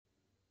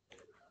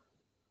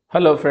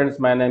Hello friends,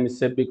 my name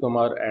is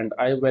Sebya and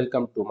I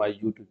welcome to my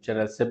YouTube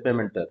channel Sebya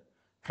Mentor.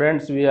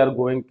 Friends, we are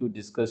going to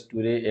discuss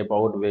today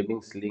about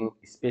webbing sling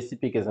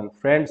specification.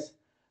 Friends,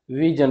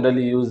 we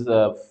generally use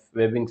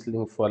webbing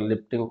sling for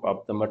lifting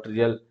of the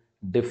material.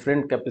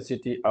 Different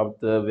capacity of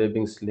the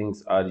webbing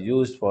slings are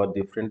used for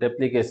different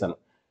application.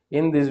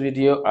 In this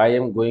video, I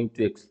am going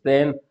to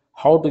explain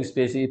how to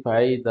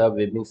specify the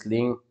webbing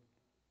sling.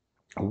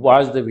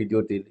 Watch the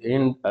video till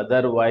end,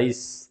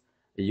 otherwise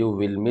you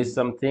will miss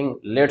something.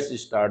 Let's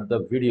start the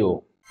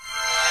video.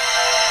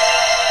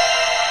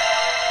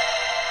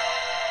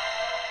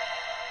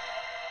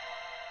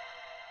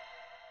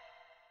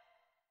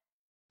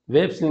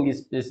 Web sling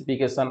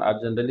specification are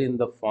generally in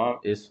the form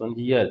as shown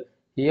here.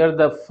 Here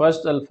the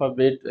first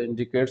alphabet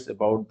indicates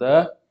about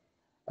the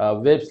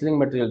web sling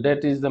material,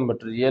 that is the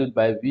material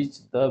by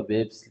which the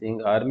web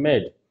sling are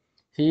made.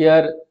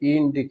 Here E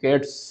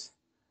indicates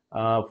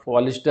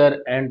polyester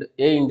and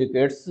A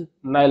indicates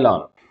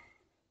nylon.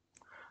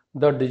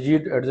 The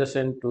digit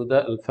adjacent to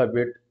the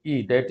alphabet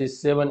E, that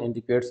is 7,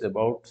 indicates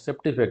about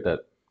safety factor.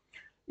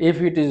 If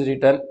it is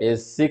written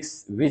as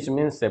 6, which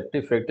means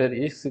safety factor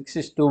is 6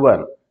 is to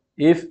 1.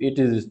 If it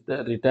is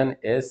written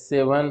as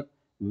 7,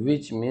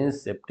 which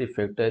means safety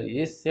factor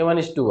is 7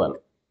 is to 1.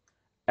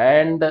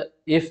 And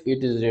if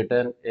it is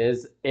written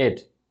as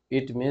 8,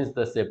 it means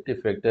the safety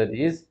factor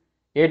is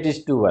 8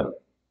 is to 1.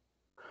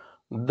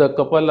 The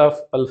couple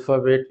of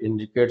alphabet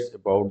indicates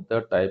about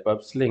the type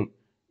of sling.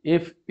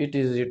 If it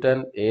is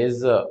written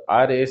as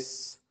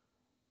RS,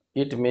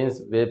 it means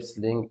web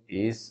sling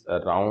is a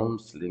round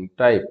sling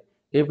type.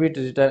 If it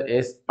is written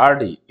as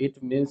RD,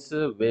 it means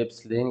web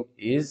sling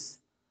is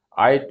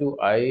eye to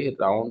eye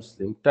round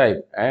sling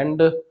type. And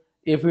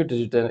if it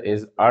is written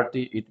as RT,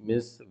 it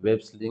means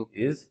web sling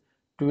is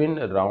twin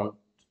round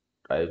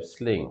type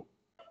sling.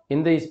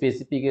 In the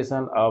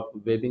specification of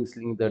webbing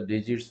sling, the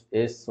digits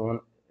as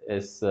shown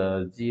as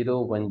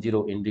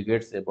 010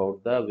 indicates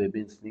about the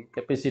webbing sling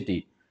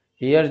capacity.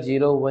 Here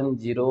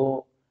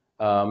 010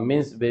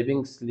 means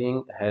webbing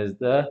sling has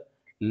the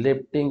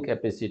lifting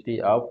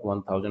capacity of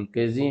 1000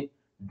 kg,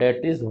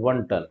 that is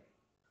 1 ton.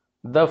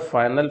 The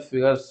final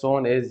figure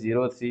shown as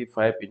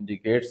 035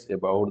 indicates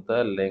about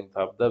the length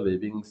of the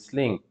webbing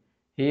sling.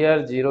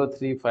 Here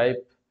 035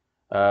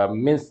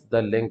 means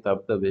the length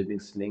of the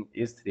webbing sling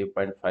is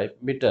 3.5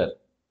 meter.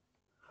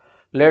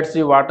 Let's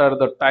see what are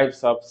the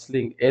types of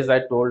sling as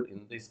I told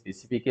in the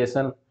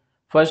specification.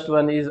 First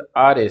one is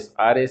RS.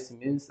 RS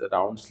means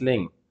round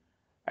sling.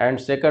 And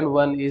second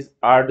one is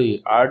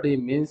RD. RD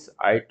means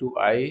eye to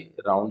eye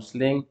round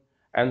sling.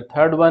 And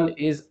third one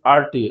is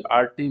RT.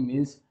 RT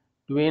means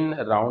twin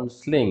round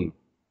sling.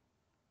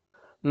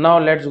 Now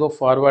let's go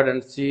forward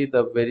and see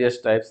the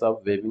various types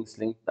of webbing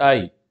sling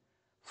eye.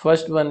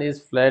 First one is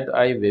flat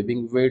eye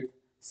webbing width.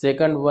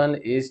 Second one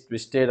is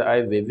twisted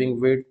eye webbing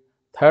width.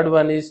 Third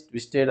one is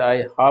twisted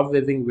eye half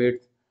webbing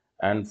width.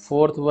 And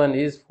fourth one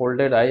is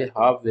folded eye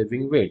half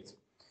webbing width.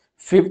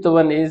 Fifth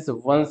one is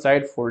one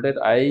side folded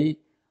eye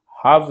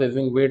half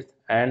webbing width.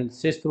 And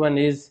sixth one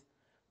is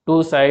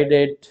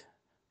two-sided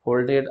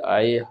folded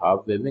eye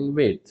half webbing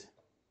width.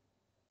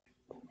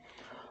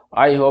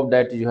 I hope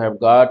that you have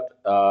got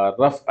a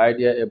rough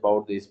idea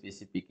about the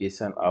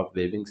specification of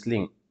webbing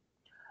sling.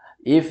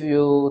 If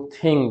you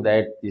think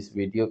that this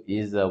video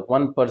is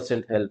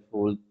 1%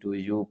 helpful to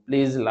you,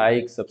 please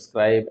like,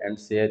 subscribe and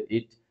share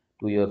it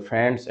to your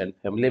friends and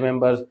family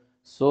members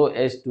so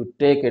as to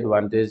take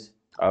advantage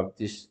of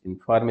this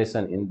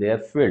information in their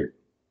field.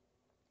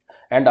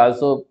 And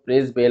also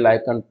press bell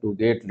icon to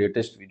get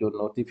latest video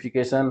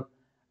notification,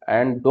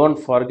 and don't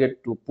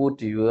forget to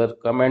put your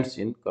comments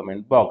in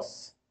comment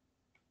box.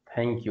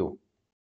 Thank you.